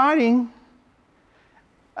soon for writing.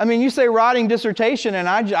 I mean, you say writing dissertation, and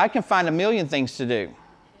I can find a million things to do.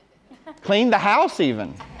 Clean the house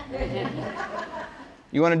even.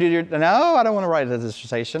 You want to do your, no, I don't want to write a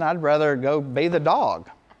dissertation. I'd rather go bathe a dog.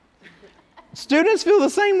 Students feel the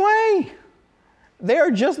same way.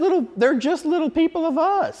 They're just little people of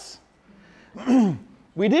us.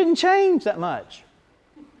 We didn't change that much.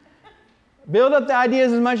 Build up the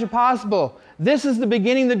ideas as much as possible. This is the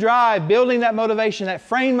beginning, the drive, building that motivation, that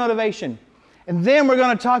frame motivation. And then we're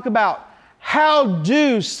going to talk about how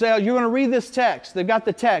do sell. You're going to read this text. They've got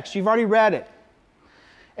the text. You've already read it.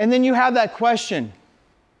 And then you have that question.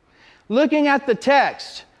 Looking at the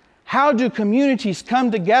text, how do communities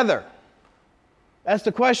come together? That's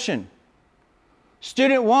the question.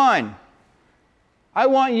 Student 1, I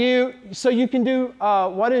want you, so you can do,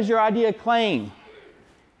 what is your idea claim?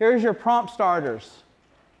 Here's your prompt starters.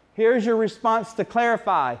 Here's your response to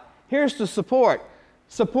clarify. Here's the support.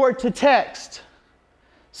 Support to text.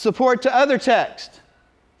 Support to other text.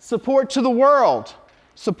 Support to the world.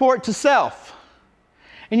 Support to self.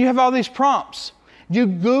 And you have all these prompts. You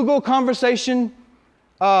Google conversation,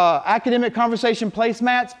 academic conversation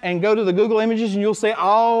placemats, and go to the Google images, and you'll see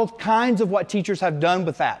all kinds of what teachers have done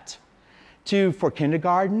with that. For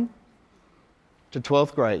kindergarten to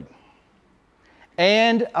 12th grade.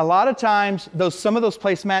 And a lot of times, some of those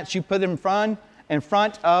placemats, you put them in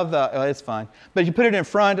front of the, oh, it's fun, but you put it in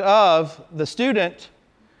front of the student,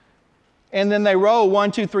 and then they roll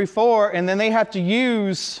 1, 2, 3, 4, and then they have to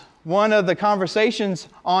use one of the conversations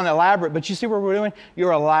on elaborate. But you see what we're doing?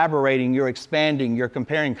 You're elaborating, you're expanding, you're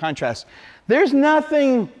comparing contrast. There's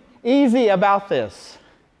nothing easy about this.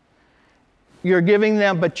 You're giving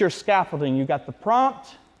them, but you're scaffolding. You've got the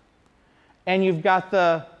prompt, and you've got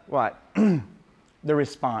the, what? The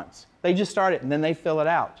response. They just start it, and then they fill it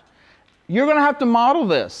out. You're going to have to model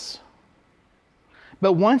this.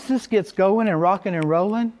 But once this gets going and rocking and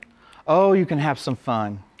rolling, oh, you can have some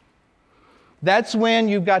fun. That's when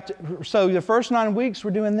you've got to, so the first 9 weeks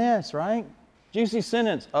we're doing this, right? Juicy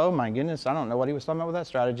sentence. Oh my goodness, I don't know what he was talking about with that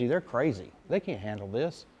strategy. They're crazy. They can't handle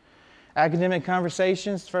this. Academic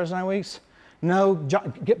conversations, first 9 weeks. No,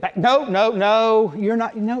 John, get back. No, you're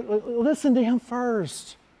not, listen to him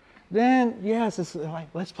first. Then, yes, it's like,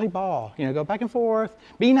 let's play ball. Go back and forth.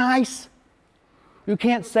 Be nice. You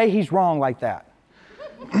can't say he's wrong like that.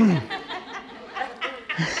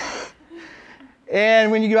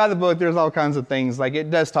 And when you get out of the book, there's all kinds of things. Like,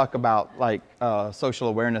 it does talk about, like, social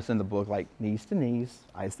awareness in the book, like knees to knees,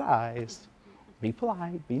 eyes to eyes, be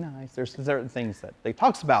polite, be nice. There's certain things that it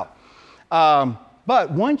talks about.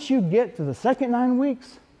 But once you get to the second 9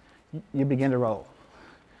 weeks, you begin to roll.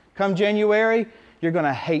 Come January, you're going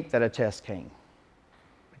to hate that a test came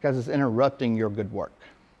because it's interrupting your good work.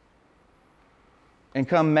 And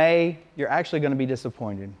come May, you're actually going to be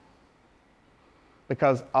disappointed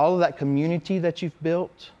because all of that community that you've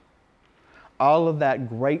built, all of that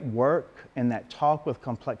great work and that talk with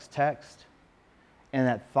complex text and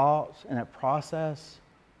that thought and that process,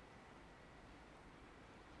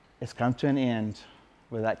 it's come to an end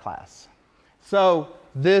with that class. So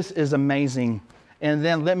this is amazing. And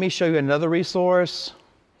then let me show you another resource.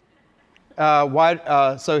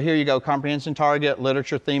 So here you go, comprehension target,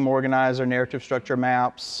 literature theme organizer, narrative structure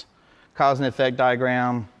maps, cause and effect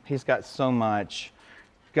diagram. He's got so much.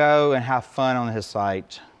 Go and have fun on his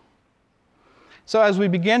site. So as we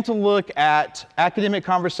begin to look at academic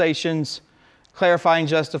conversations, clarifying,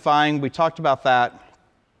 justifying, we talked about that.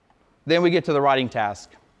 Then we get to the writing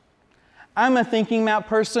task. I'm a thinking map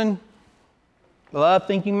person. Love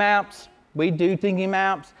thinking maps. We do thinking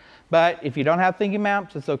maps. But if you don't have thinking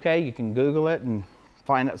maps, it's okay. You can Google it and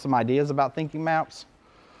find out some ideas about thinking maps.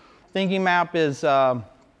 Thinking map is a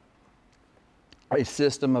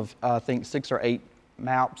system of, I think, 6 or 8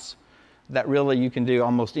 maps that really you can do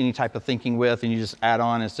almost any type of thinking with, and you just add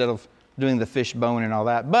on instead of doing the fishbone and all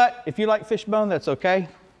that. But if you like fishbone, that's okay.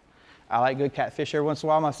 I like good catfish every once in a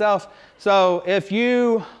while myself. So if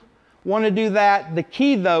you want to do that, the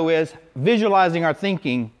key though is visualizing our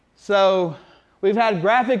thinking. So we've had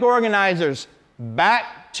graphic organizers,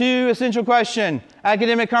 back to essential question.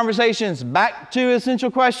 Academic conversations, back to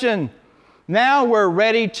essential question. Now we're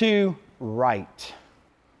ready to write,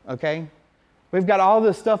 okay? We've got all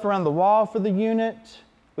this stuff around the wall for the unit.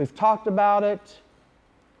 We've talked about it,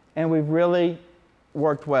 and we've really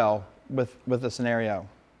worked well with the scenario.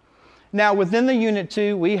 Now, within the unit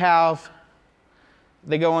 2,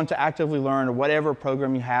 they go on to actively learn or whatever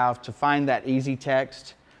program you have to find that easy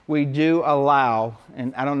text. We do allow,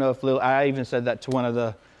 and I don't know if I even said that to one of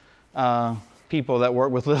the people that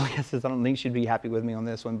work with Lily. I says, I don't think she'd be happy with me on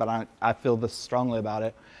this one, but I feel this strongly about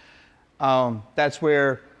it. That's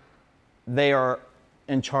where they are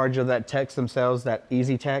in charge of that text themselves, that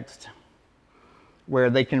easy text, where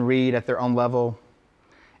they can read at their own level,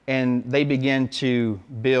 and they begin to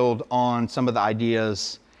build on some of the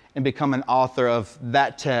ideas and become an author of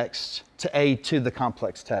that text to aid to the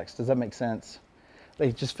complex text. Does that make sense?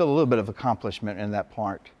 They just feel a little bit of accomplishment in that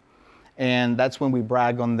part. And that's when we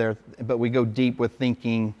brag on but we go deep with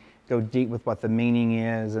thinking, go deep with what the meaning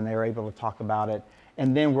is, and they're able to talk about it.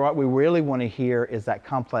 And then what we really want to hear is that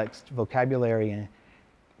complex vocabulary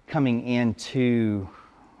coming into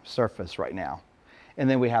surface right now. And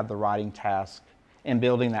then we have the writing task and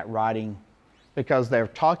building that writing, because they're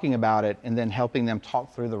talking about it and then helping them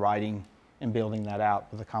talk through the writing and building that out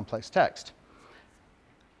with a complex text.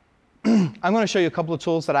 I'm going to show you a couple of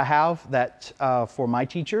tools that I have that for my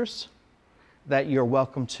teachers that you're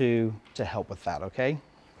welcome to help with that, okay?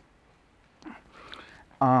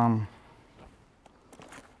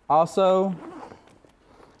 Also,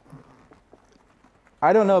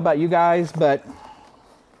 I don't know about you guys, but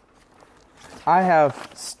I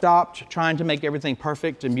have stopped trying to make everything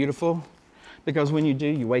perfect and beautiful, because when you do,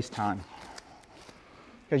 you waste time,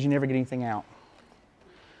 because you never get anything out.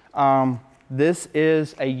 This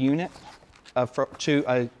is a unit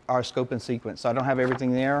to our scope and sequence. So I don't have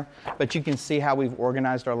everything there, but you can see how we've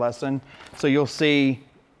organized our lesson. So you'll see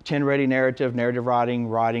 10 ready narrative, narrative writing,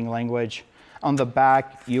 writing language. On the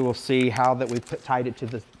back, you will see how that we've tied it to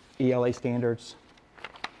the ELA standards.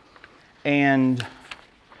 And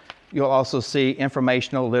you'll also see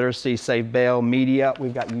informational, literacy, save bail, media.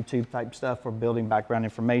 We've got YouTube type stuff for building background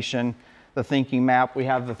information. The thinking map, we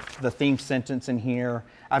have the theme sentence in here.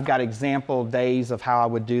 I've got example days of how I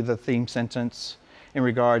would do the theme sentence in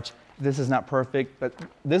regards. This is not perfect, but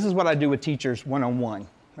this is what I do with teachers one-on-one.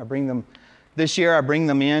 I bring them, this year I bring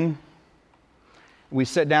them in. We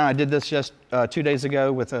sit down, I did this just 2 days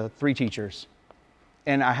ago with 3 teachers.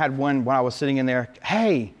 And I had one when I was sitting in there,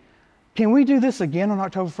 hey, can we do this again on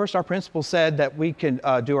October 1st? Our principal said that we can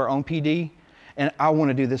do our own PD, and I want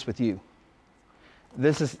to do this with you.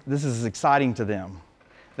 This is exciting to them,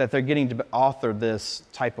 that they're getting to author this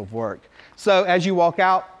type of work. So as you walk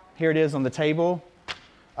out, here it is on the table.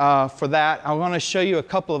 For that, I want to show you a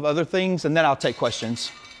couple of other things, and then I'll take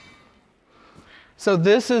questions. So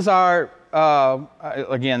this is our,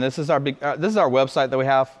 again, this is our website that we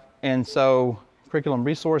have. And so curriculum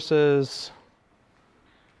resources.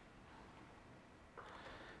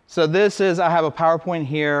 So this is, I have a PowerPoint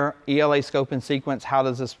here, ELA scope and sequence. How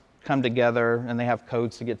does this come together? And they have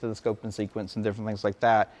codes to get to the scope and sequence and different things like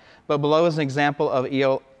that. But below is an example of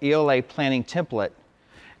ELA planning template.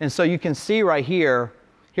 And so you can see right here,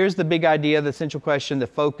 here's the big idea, the central question, the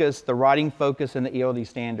focus, the writing focus, and the ELD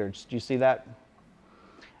standards. Do you see that?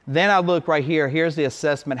 Then I look right here, here's the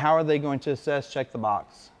assessment. How are they going to assess? Check the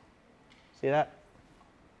box. See that?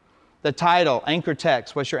 The title, anchor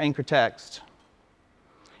text. What's your anchor text?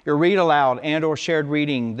 Your read aloud and or shared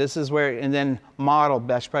reading. This is where, and then model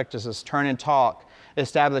best practices, turn and talk,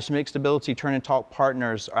 establish mixed ability, turn and talk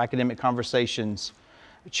partners or academic conversations,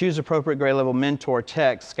 choose appropriate grade level mentor,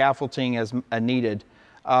 text, scaffolding as needed,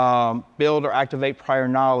 build or activate prior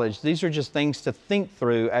knowledge. These are just things to think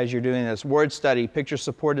through as you're doing this. Word study, picture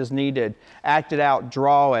support as needed, act it out,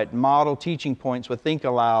 draw it, model teaching points with think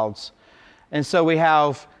alouds. And so we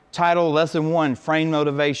have title, lesson 1, frame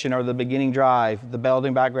motivation or the beginning drive, the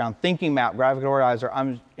building background, thinking map, graphic organizer.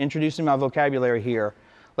 I'm introducing my vocabulary here.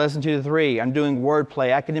 Lesson 2 to 3, I'm doing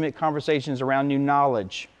wordplay, academic conversations around new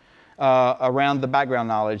knowledge. around the background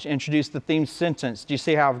knowledge. Introduce the theme sentence. Do you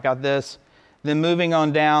see how I've got this? Then moving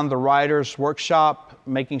on down, the writer's workshop,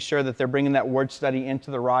 making sure that they're bringing that word study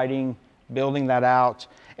into the writing, building that out.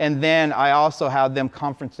 And then I also have them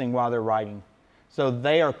conferencing while they're writing. So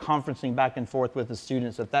they are conferencing back and forth with the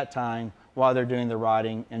students at that time while they're doing the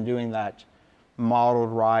writing and doing that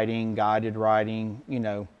modeled writing, guided writing, you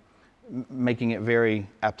know, making it very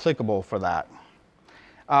applicable for that.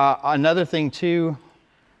 Another thing too,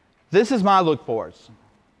 this is my look forwards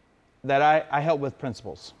that I help with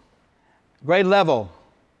principals. Grade level.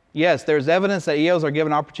 Yes, there's evidence that ELs are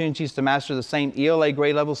given opportunities to master the same ELA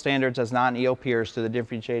grade level standards as non-EL peers through the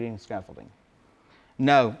differentiating scaffolding.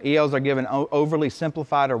 No, ELs are given overly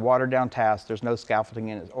simplified or watered down tasks. There's no scaffolding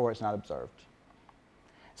in it or it's not observed.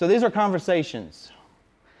 So these are conversations.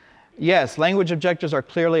 Yes, language objectives are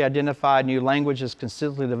clearly identified. New language is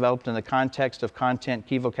consistently developed in the context of content.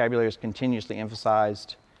 Key vocabulary is continuously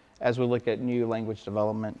emphasized as we look at new language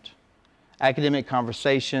development. Academic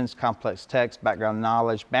conversations, complex text, background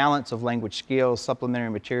knowledge, balance of language skills, supplementary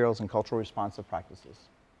materials, and cultural responsive practices.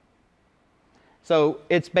 So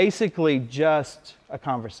it's basically just a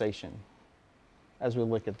conversation as we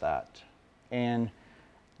look at that. And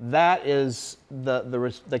that is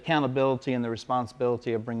the accountability and the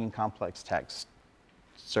responsibility of bringing complex text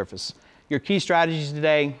surface. Your key strategies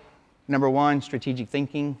today, number one, strategic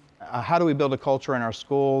thinking. How do we build a culture in our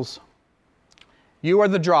schools? You are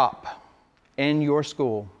the drop in your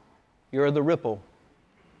school. You're the ripple.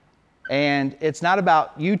 And it's not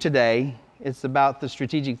about you today. It's about the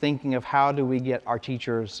strategic thinking of how do we get our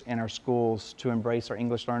teachers in our schools to embrace our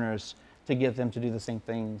English learners, to get them to do the same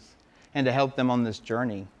things, and to help them on this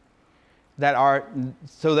journey.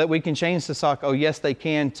 So that we can change the talk, oh yes they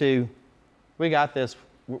can, to we got this,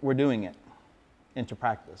 we're doing it, into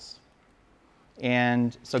practice.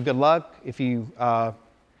 And so good luck. If you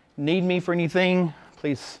need me for anything,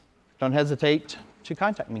 please don't hesitate to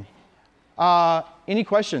contact me. Any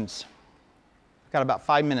questions? Got about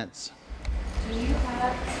 5 minutes. Do you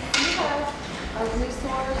have a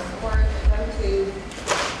resource or a go-to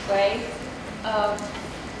way of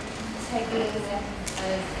taking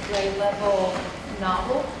a grade level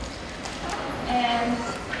novel and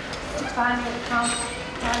finding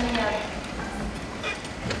a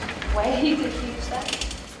way to teach that?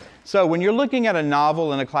 So when you're looking at a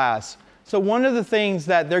novel in a class, so one of the things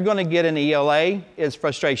that they're going to get in ELA is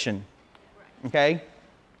frustration, okay?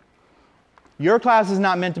 Your class is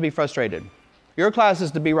not meant to be frustrated. Your class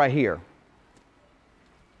is to be right here.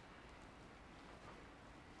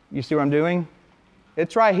 You see what I'm doing?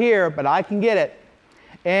 It's right here, but I can get it.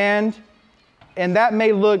 And that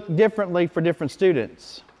may look differently for different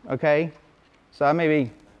students, okay? So I may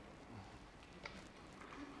be...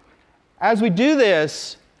 As we do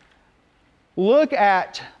this, look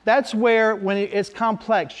at, that's where, when it's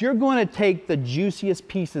complex, you're going to take the juiciest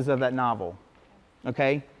pieces of that novel,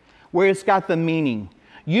 okay? Where it's got the meaning.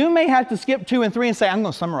 You may have to skip 2 and 3 and say, I'm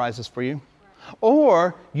going to summarize this for you.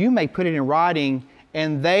 Or you may put it in writing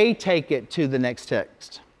and they take it to the next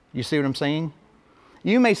text. You see what I'm saying?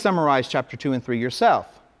 You may summarize chapter 2 and 3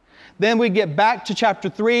 yourself. Then we get back to chapter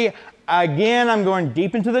 3. Again, I'm going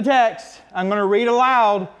deep into the text. I'm going to read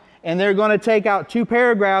aloud. And they're going to take out 2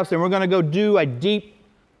 paragraphs and we're going to go do a deep,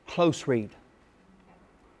 close read.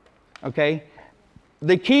 Okay?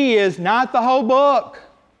 The key is not the whole book.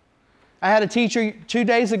 I had a teacher 2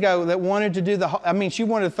 days ago that wanted to do she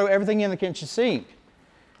wanted to throw everything in the kitchen sink.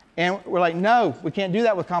 And we're like, no, we can't do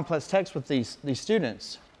that with complex text with these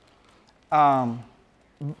students.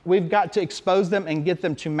 We've got to expose them and get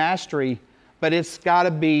them to mastery, but it's got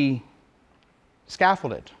to be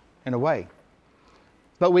scaffolded in a way.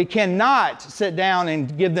 But we cannot sit down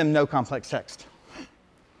and give them no complex text.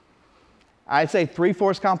 I'd say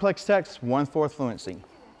 3/4 complex text, 1/4 fluency.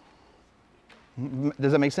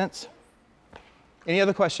 Does that make sense? Any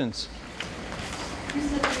other questions? You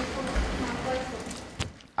said 3/4 complex.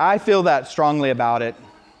 I feel that strongly about it.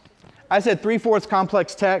 I said 3/4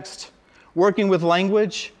 complex text, working with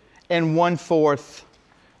language, and 1/4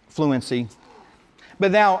 fluency.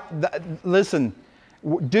 But now, listen,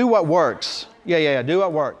 do what works. Yeah, do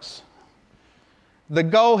what works. The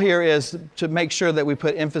goal here is to make sure that we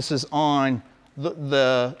put emphasis on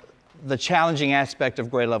the challenging aspect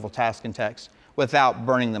of grade level task and text without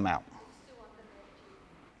burning them out.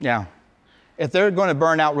 Yeah. If they're going to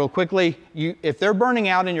burn out real quickly, if they're burning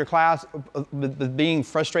out in your class, being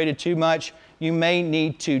frustrated too much, you may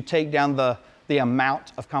need to take down the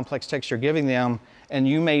amount of complex text you're giving them, and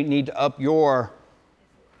you may need to up your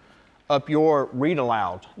read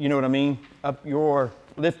aloud. You know what I mean? Up your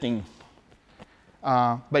lifting.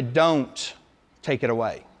 But don't take it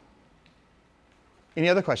away. Any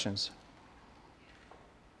other questions?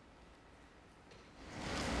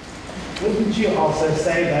 Wouldn't you also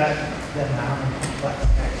say that the amount of complex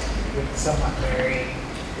text would somewhat vary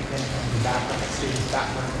depending on the background, student's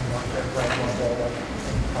background, and what their grade level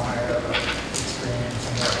and prior experience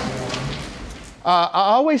and their own? I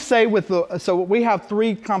always say so we have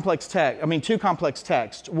two complex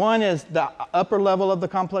texts. One is the upper level of the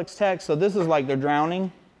complex text. So this is like they're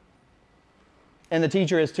drowning. And the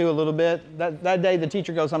teacher is too a little bit. That day the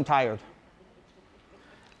teacher goes, I'm tired.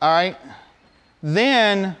 All right.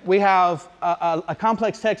 Then we have a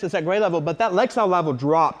complex text that's at grade level, but that Lexile level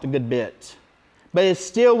dropped a good bit. But it's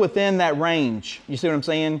still within that range. You see what I'm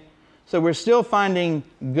saying? So we're still finding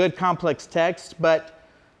good complex text, but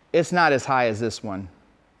it's not as high as this one.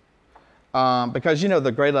 Because, you know,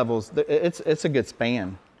 the grade levels, it's a good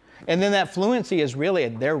span. And then that fluency is really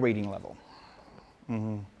at their reading level.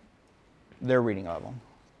 Their reading level.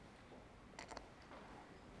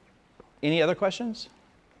 Any other questions?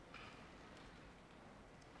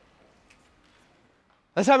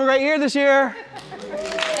 Let's have a great year this year.